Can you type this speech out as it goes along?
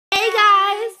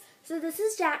So this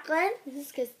is Jacqueline. This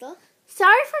is Crystal.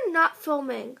 Sorry for not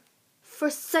filming for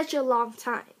such a long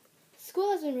time.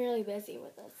 School has been really busy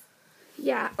with us.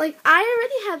 Yeah, like I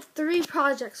already have 3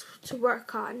 projects to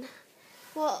work on.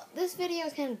 Well, this video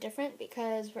is kind of different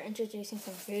because we're introducing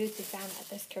some foods we found at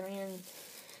this Korean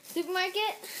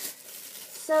supermarket.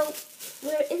 So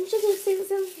we're introducing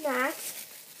some snacks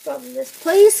from this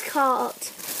place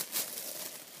called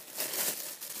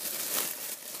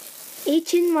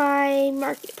HNY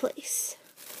Marketplace.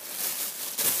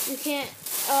 You can't,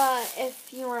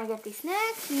 if you want to get these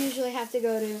snacks, you usually have to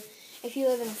go to, if you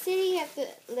live in a city, you have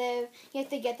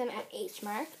to get them at H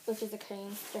Mart, which is a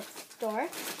Korean store.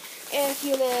 If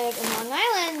you live in Long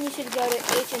Island, you should go to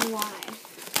HNY.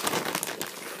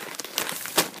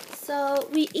 So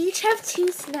we each have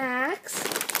 2 snacks.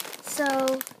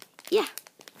 So yeah.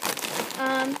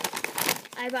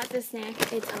 I bought this snack.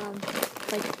 It's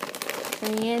like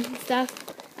Korean stuff.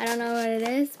 I don't know what it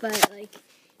is, but like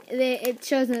it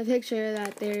shows in the picture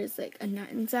that there's like a nut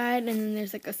inside, and then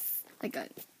there's like a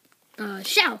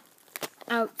shell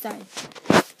outside.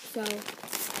 So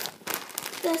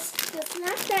The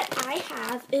snack that I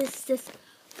have is this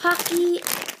Pocky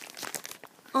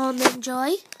Almond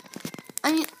Joy.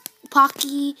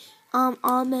 Pocky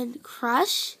Almond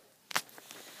Crush.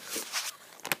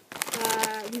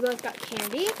 We both got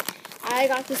candy. I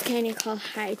got this candy called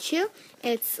Haichu.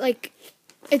 It's like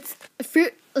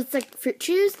fruit. It's like fruit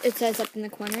chews. It says up in the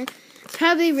corner. It's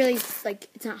probably really like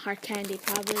it's not hard candy.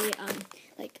 Probably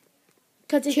like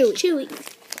Because it's chewy.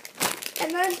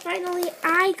 And then finally,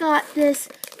 I got this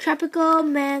tropical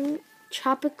mango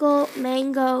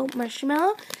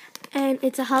marshmallow, and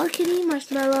it's a Hello Kitty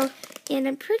marshmallow, and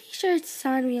I'm pretty sure it's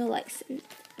Sanrio licensed.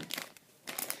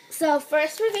 So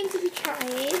first, we're going to be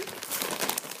trying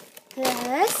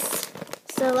this.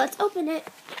 So let's open it.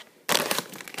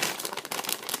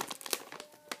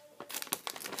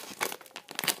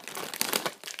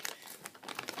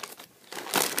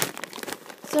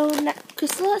 So,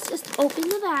 Crystal, let's just open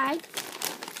the bag.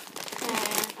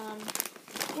 And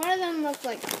one of them looks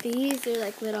like these. They're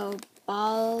like little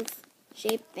balls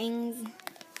shaped things.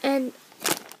 And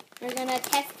we're gonna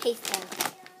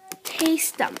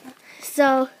taste them.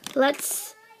 So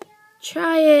let's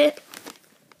try it.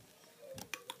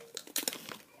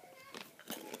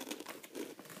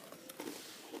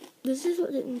 This is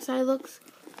what the inside looks.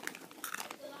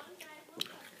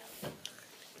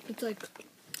 It's like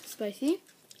spicy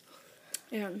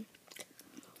and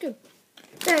good.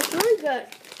 Yeah, it's really good.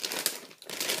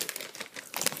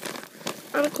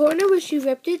 On the corner where she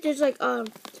ripped it, there's like a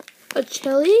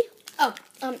chili. Oh,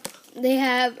 they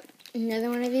have another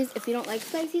one of these. If you don't like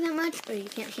spicy that much or you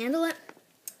can't handle it,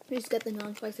 you just get the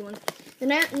non-spicy one. The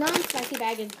non-spicy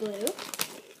bag is blue.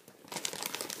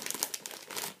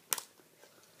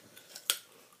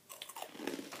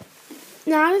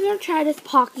 Now we're gonna try this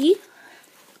Pocky.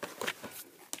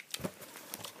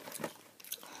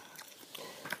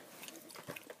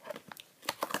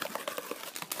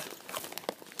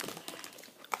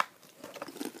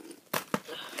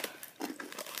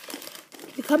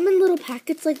 They come in little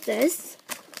packets like this.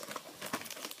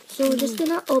 So we're just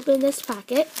gonna open this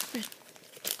packet.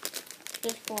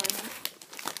 Just one.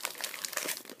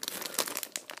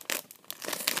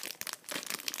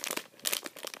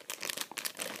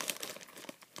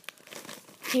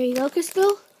 Here you go,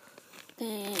 Crystal.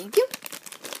 Thank you.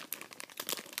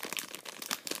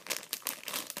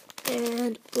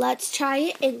 And let's try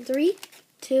it in 3,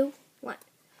 2, 1.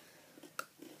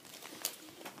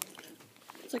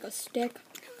 It's like a stick.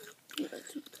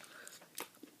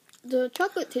 The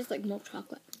chocolate tastes like milk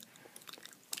chocolate.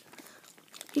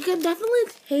 You can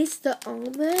definitely taste the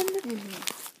almond.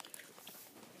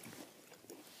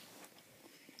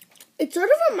 It sort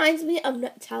of reminds me of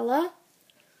Nutella.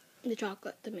 The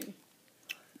chocolate, I mean.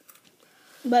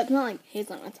 But it's not like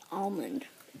hazelnut, it's almond.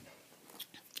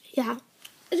 Yeah.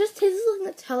 It just tastes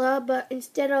like Nutella, but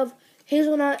instead of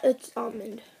hazelnut, it's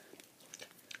almond.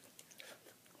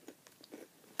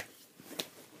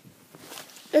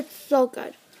 It's so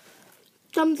good.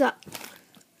 Thumbs up.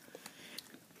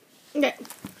 Okay.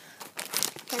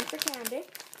 Time for candy.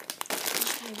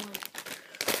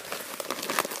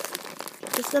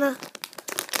 Just gonna...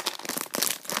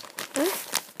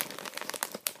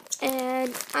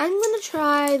 And I'm gonna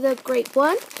try the grape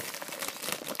one.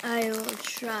 I will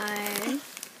try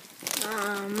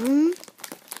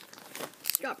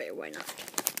strawberry, why not?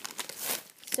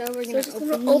 So we're gonna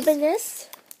open this.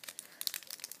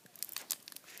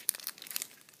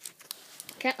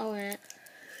 Can't open it.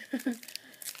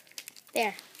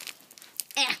 There.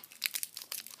 Yeah.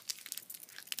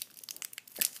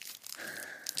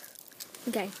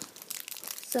 Okay.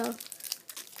 So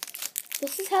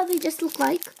this is how they just look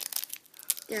like.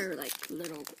 They're like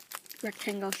little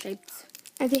rectangle shapes.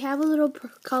 And they have a little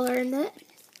color in it.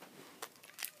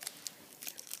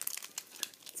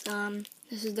 So,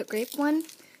 this is the grape one.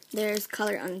 There's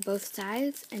color on both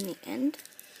sides and the end.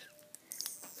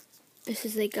 This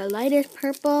is like a lighter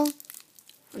purple.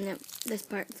 And then this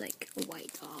part's like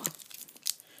white all.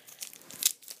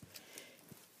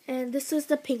 And this is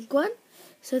the pink one.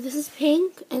 So this is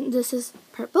pink and this is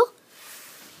purple.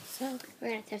 So, we're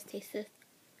going to taste this.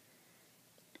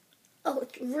 Oh,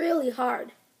 it's really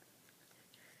hard.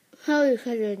 Probably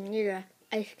because you need a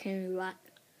ice cream lot.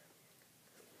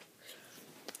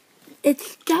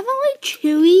 It's definitely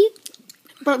chewy,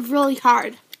 but really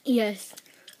hard. Yes.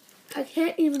 I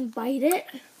can't even bite it.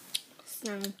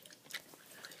 So,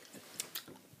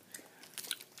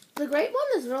 The grape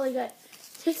one is really good.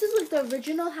 This is like the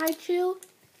original Hi-Chew.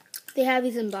 they have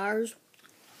these in bars.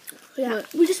 Yeah,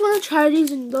 we just want to try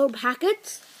these in little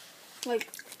packets. Like,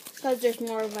 because there's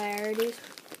more varieties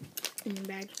in the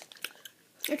bag.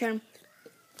 Okay.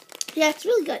 Yeah, it's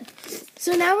really good.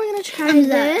 So now we're going to try And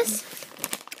that. this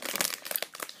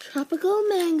tropical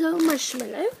mango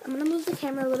marshmallow. I'm going to move the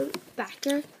camera a little bit back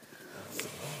here.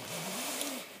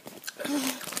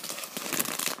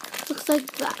 Looks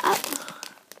like that.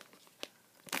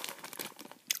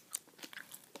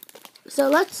 So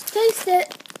let's taste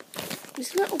it. I'm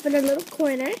just going to open a little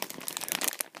corner.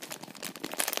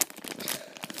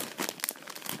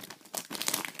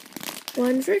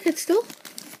 One for Crystal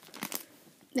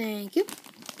Thank you.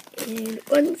 and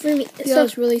one for me. It So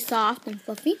feels really soft and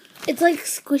fluffy. it's like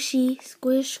squishy,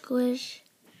 squish, squish.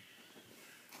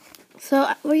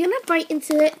 So we're going to bite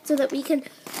into it so that we can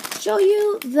show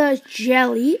you the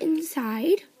jelly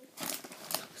inside.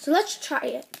 So let's try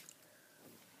it.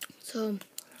 So,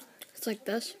 it's like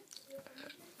this.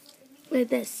 Like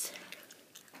this.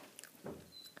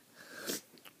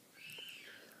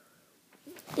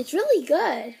 It's really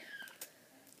good.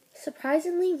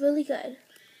 Surprisingly really good.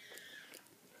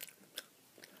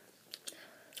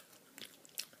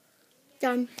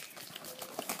 Done.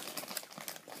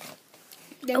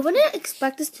 I wouldn't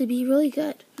expect this to be really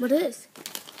good, but it is.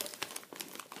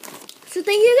 So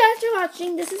thank you guys for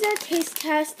watching. This is our taste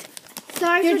test.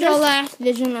 Sorry Here's for the just last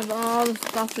vision of all the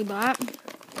stuff we bought.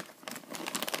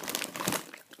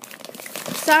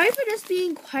 sorry for this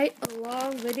being quite a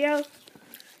long video.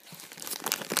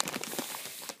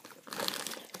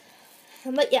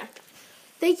 But yeah.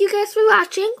 Thank you guys for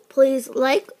watching. Please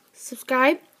like,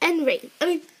 subscribe, and rate.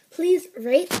 Please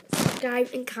rate, subscribe,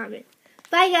 and comment.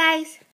 Bye guys.